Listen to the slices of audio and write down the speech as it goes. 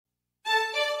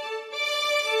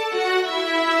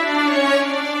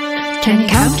Can you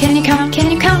count, can you count, can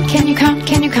you count, can you count,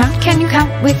 can you count, can you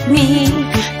count with me?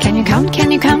 Can you count, can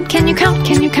you count, can you count,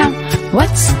 can you count?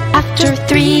 What's after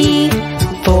 3?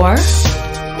 4,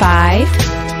 5,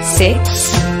 6,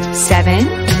 7,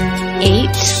 8,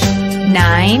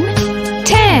 9,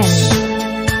 10.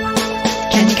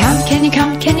 Can you count, can you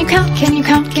count, can you count, can you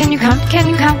count, can you count, can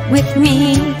you count with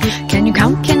me? Can you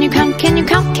count, can you count, can you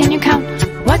count, can you count?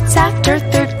 What's after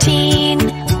 13?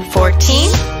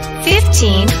 14,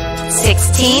 15,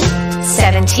 16,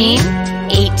 17,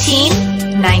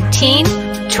 18, 19,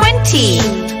 20.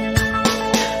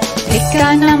 Pick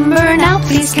a number now,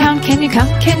 please count. Can you count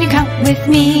with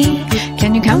me?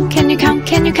 Can you count, can you count,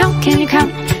 can you count, can you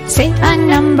count? Say a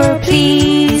number,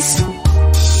 please.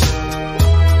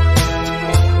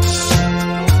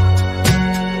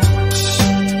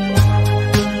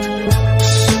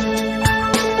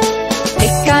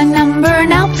 Pick a number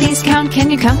now, please count. Can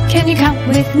you count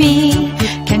with me?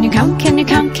 Can you